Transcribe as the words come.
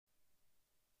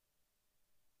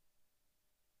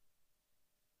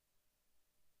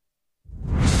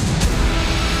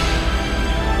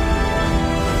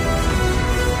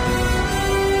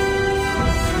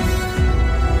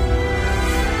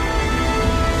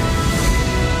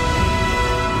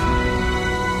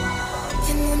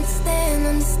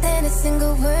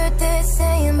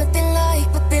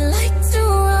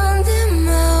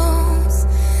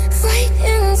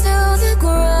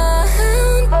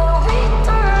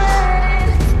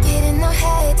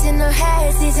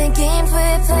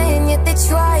they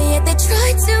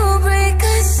try to break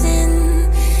us in,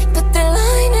 but the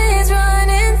line is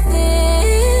running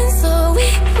thin. So we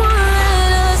won't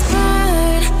let us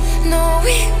burn, no,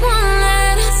 we won't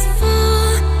let us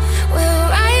fall. We'll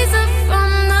rise up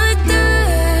from the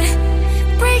dirt,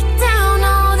 break down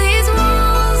all these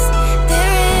walls.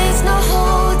 There is no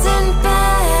holding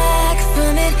back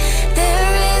from it,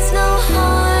 there is no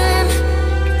harm.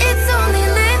 It's only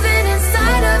living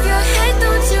inside of your head,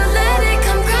 don't you let it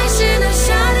come crashing. A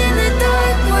shot in the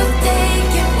dark worth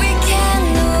taking. We can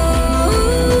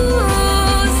lose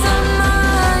our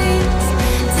minds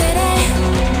today.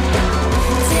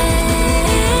 Take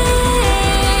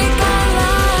our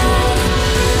life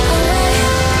away.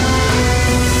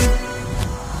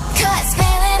 'Cause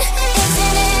failing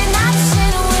isn't an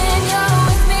option when you're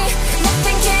with me.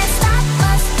 Nothing can stop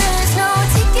us, there's no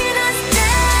taking us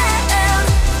down.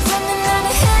 Running out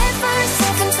ahead first,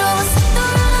 in control, we'll set the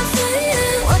world on fire.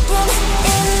 Working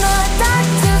in the dark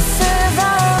to serve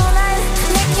our own life,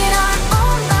 making our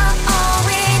own law. All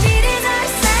we need is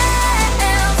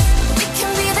ourselves. We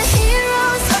can be the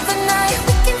heroes of the night,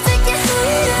 we can take it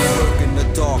higher. Work in the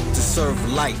dark to serve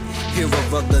light, hero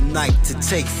of the night to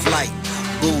take flight.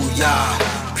 Booyah,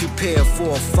 prepare for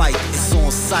a fight, it's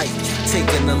on sight.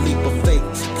 Taking a leap of faith,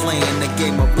 playing the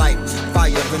game of life.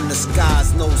 Fire in the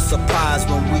skies, no surprise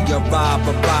when we arrive.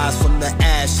 Arise from the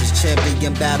ashes,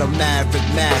 champion battle maverick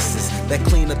masses that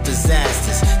clean up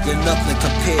disasters. You're nothing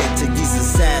compared to these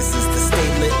assassins that stay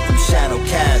lit from shadow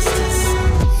casters.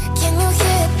 Can you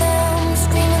hear them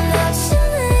screaming out your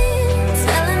name,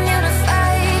 telling you to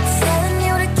fight, telling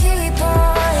you to keep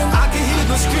on? I can hear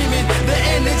them screaming, the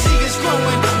energy is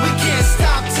growing. We can't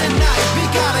stop tonight, we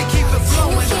gotta keep it Can you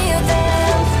flowing. hear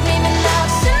them screaming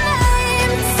out your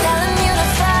name, telling you to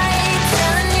fight,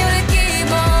 telling you to keep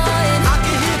on? I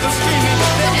can hear them screaming,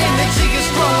 the energy is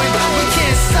growing. We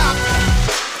can't stop.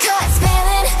 'Cause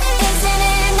failing isn't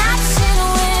an option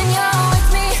when you're with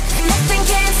me. Nothing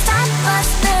can stop us,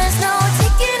 there's no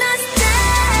taking us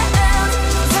down.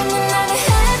 Running out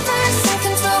ahead first, in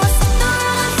control, we'll set the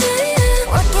world on fire.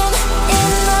 Working in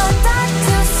the dark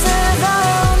to serve our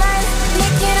own life,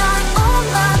 making our own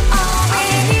law. All we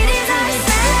need is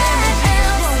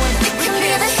ourselves. We can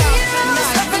be the heroes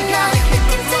of the night, we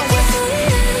can take it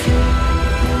higher.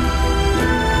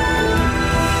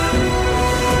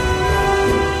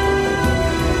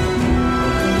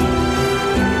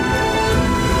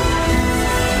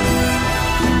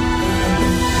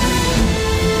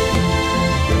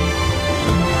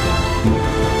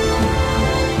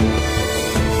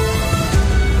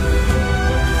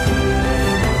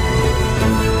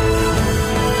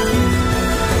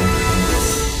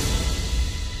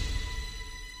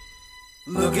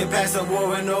 Looking past the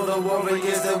war and all the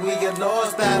warriors that we get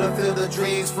lost. Battlefield of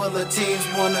dreams full of teams,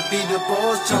 wanna be the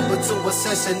boss. Jump into a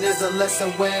session is a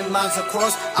lesson when lines are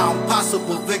crossed.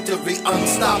 Impossible victory,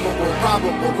 unstoppable,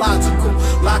 probable, logical.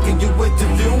 Locking you into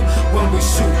view when we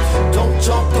shoot. Don't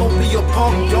jump, don't be a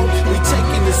punk, yo. We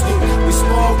taking this loot, we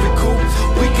small, we cool.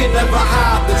 We can never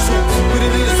hide the truth. We the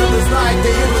leaders of this night,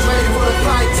 the heroes ready for the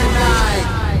fight tonight.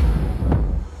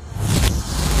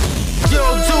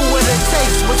 You'll do what it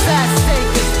takes, what's at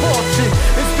stake is fortune.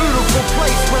 It's beautiful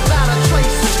place where